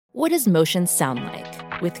What does motion sound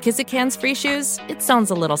like? With Kizikans free shoes, it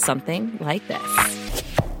sounds a little something like this.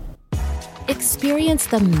 Experience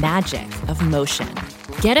the magic of motion.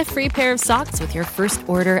 Get a free pair of socks with your first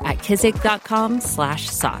order at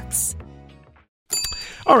kizik.com/socks.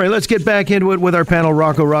 All right, let's get back into it with our panel,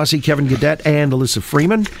 Rocco Rossi, Kevin Gaudet, and Elissa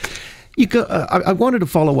Freeman. I wanted to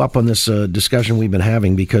follow up on this discussion we've been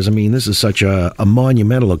having because, this is such a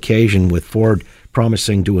monumental occasion with Ford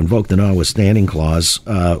promising to invoke the notwithstanding clause,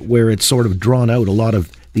 where it's sort of drawn out a lot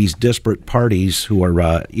of these disparate parties who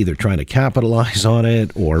are either trying to capitalize on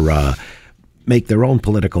it or make their own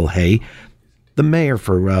political hay. The mayor,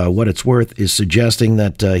 for what it's worth, is suggesting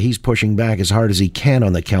that he's pushing back as hard as he can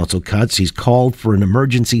on the council cuts. He's called for an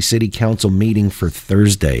emergency city council meeting for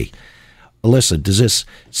Thursday. Elissa, does this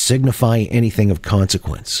signify anything of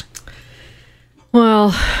consequence?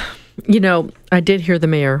 Well, I did hear the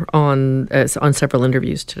mayor on several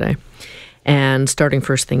interviews today, and starting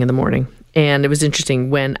first thing in the morning. And it was interesting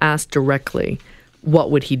when asked directly, what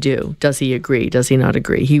would he do? Does he agree? Does he not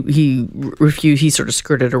agree? He refused. He sort of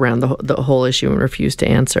skirted around the whole issue and refused to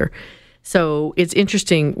answer. So it's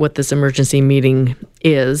interesting what this emergency meeting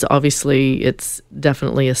is. Obviously, it's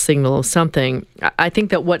definitely a signal of something. I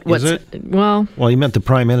think that what's... Is it? Well, he met the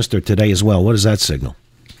Prime Minister today as well. What does that signal?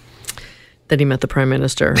 That he met the Prime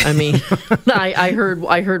Minister. I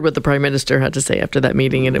heard what the Prime Minister had to say after that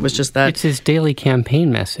meeting, and it was just that... It's his daily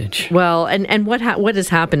campaign message. Well, and what has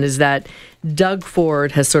happened is that Doug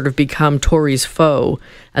Ford has sort of become Tory's foe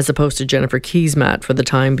as opposed to Jennifer Keesmaat for the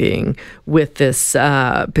time being with this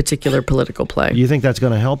particular political play. Do you think that's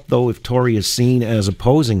going to help, though, if Tory is seen as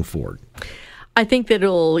opposing Ford? I think that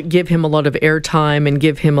it'll give him a lot of airtime and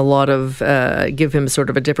give him sort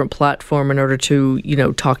of a different platform in order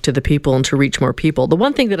to, talk to the people and to reach more people. The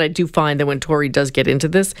one thing that I do find that when Tory does get into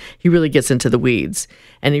this, he really gets into the weeds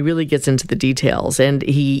and he really gets into the details, and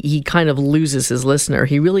he kind of loses his listener.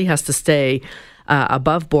 He really has to stay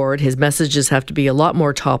above board. His messages have to be a lot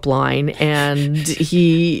more top line, and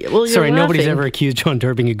nobody's ever accused John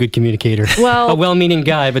Doerr being a good communicator. Well, a well-meaning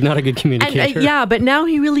guy, but not a good communicator. But now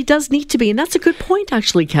he really does need to be, and that's a good point,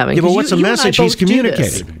 actually, Kevin. Yeah, but what's the message he's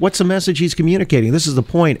communicating? What's the message he's communicating? This is the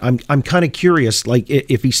point. I'm kind of curious. Like,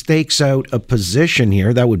 if he stakes out a position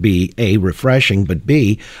here, that would be A, refreshing, but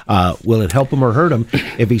B, will it help him or hurt him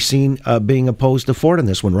if he's seen being opposed to Ford in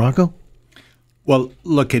this one, Rocco? Well,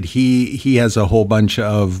 look, he has a whole bunch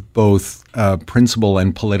of both principal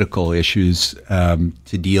and political issues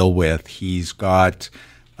to deal with. He's got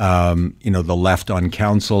the left on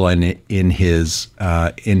council and in his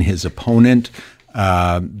opponent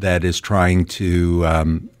that is trying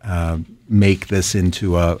to make this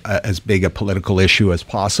into as big a political issue as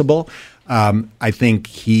possible. I think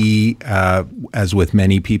he, as with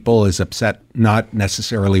many people, is upset not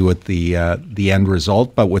necessarily with the end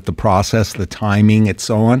result, but with the process, the timing, and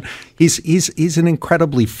so on. He's an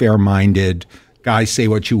incredibly fair-minded guy. Say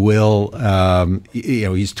what you will,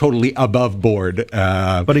 he's totally above board.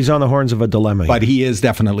 But he's on the horns of a dilemma. But he is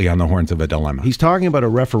definitely on the horns of a dilemma. He's talking about a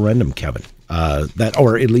referendum, Kevin.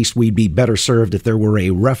 Or at least we'd be better served if there were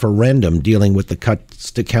a referendum dealing with the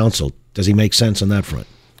cuts to council. Does he make sense on that front?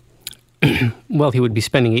 Well, he would be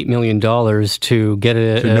spending $8 million to get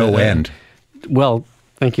to no end. Well,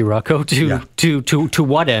 thank you, Rocco. To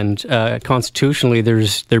what end? Constitutionally,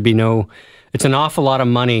 there'd be no. It's an awful lot of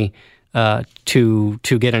money to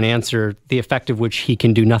get an answer, the effect of which he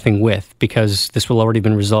can do nothing with, because this will already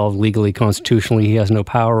been resolved legally, constitutionally. He has no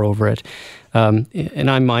power over it,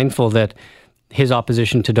 and I'm mindful that his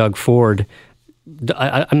opposition to Doug Ford.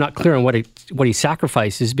 I'm not clear on what he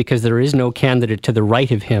sacrifices, because there is no candidate to the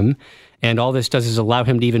right of him. And all this does is allow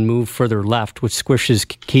him to even move further left, which squishes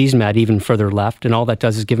Keesmaat even further left. And all that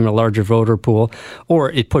does is give him a larger voter pool,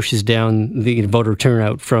 or it pushes down the voter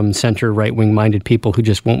turnout from center right-wing minded people who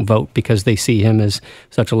just won't vote because they see him as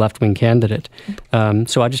such a left-wing candidate.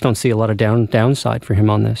 So I just don't see a lot of downside for him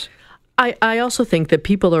on this. I also think that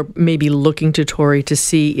people are maybe looking to Tory to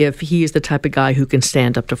see if he is the type of guy who can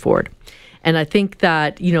stand up to Ford. And I think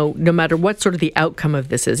that, no matter what sort of the outcome of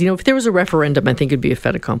this is, if there was a referendum, I think it'd be a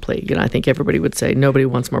fait accompli. I think everybody would say nobody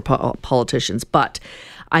wants more politicians. But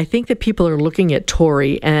I think that people are looking at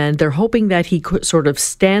Tory and they're hoping that he sort of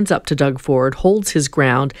stands up to Doug Ford, holds his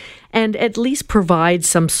ground, and at least provides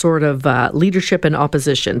some sort of leadership and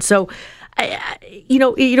opposition. So,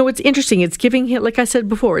 it's interesting. It's giving him, like I said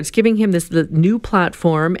before, it's giving him the new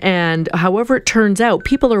platform. And however it turns out,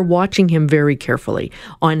 people are watching him very carefully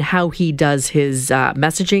on how he does his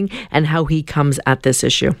messaging and how he comes at this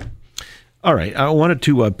issue. All right. I wanted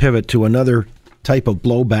to pivot to another type of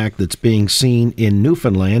blowback that's being seen in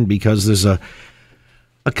Newfoundland, because there's a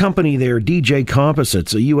a company there, DJ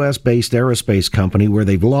Composites, a U.S.-based aerospace company, where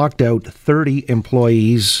they've locked out 30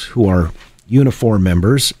 employees who are Unifor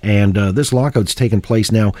members, and this lockout's taken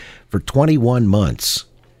place now for 21 months.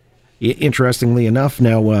 Interestingly enough,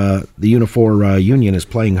 now the Unifor union is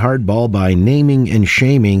playing hardball by naming and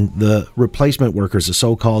shaming the replacement workers, the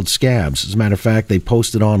so-called scabs. As a matter of fact, they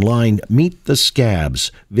posted online, "Meet the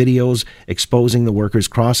Scabs," videos exposing the workers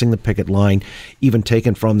crossing the picket line, even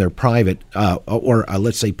taken from their private or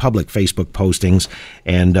let's say public Facebook postings.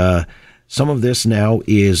 And some of this now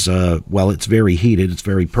is, it's very heated. It's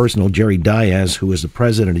very personal. Jerry Diaz, who is the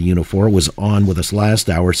president of Unifor, was on with us last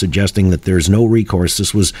hour suggesting that there's no recourse.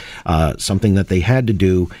 This was something that they had to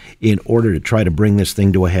do in order to try to bring this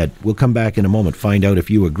thing to a head. We'll come back in a moment, find out if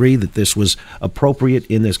you agree that this was appropriate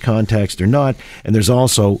in this context or not. And there's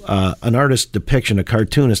also an artist depiction, a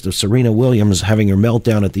cartoonist of Serena Williams having her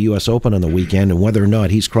meltdown at the U.S. Open on the weekend, and whether or not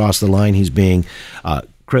he's crossed the line, he's being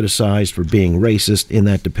criticized for being racist in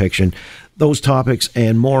that depiction. Those topics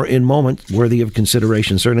and more in moment, worthy of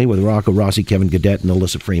consideration, certainly, with Rocco Rossi, Kevin Gaudet, and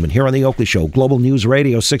Elissa Freeman here on The Oakley Show, Global News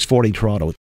Radio, 640 Toronto.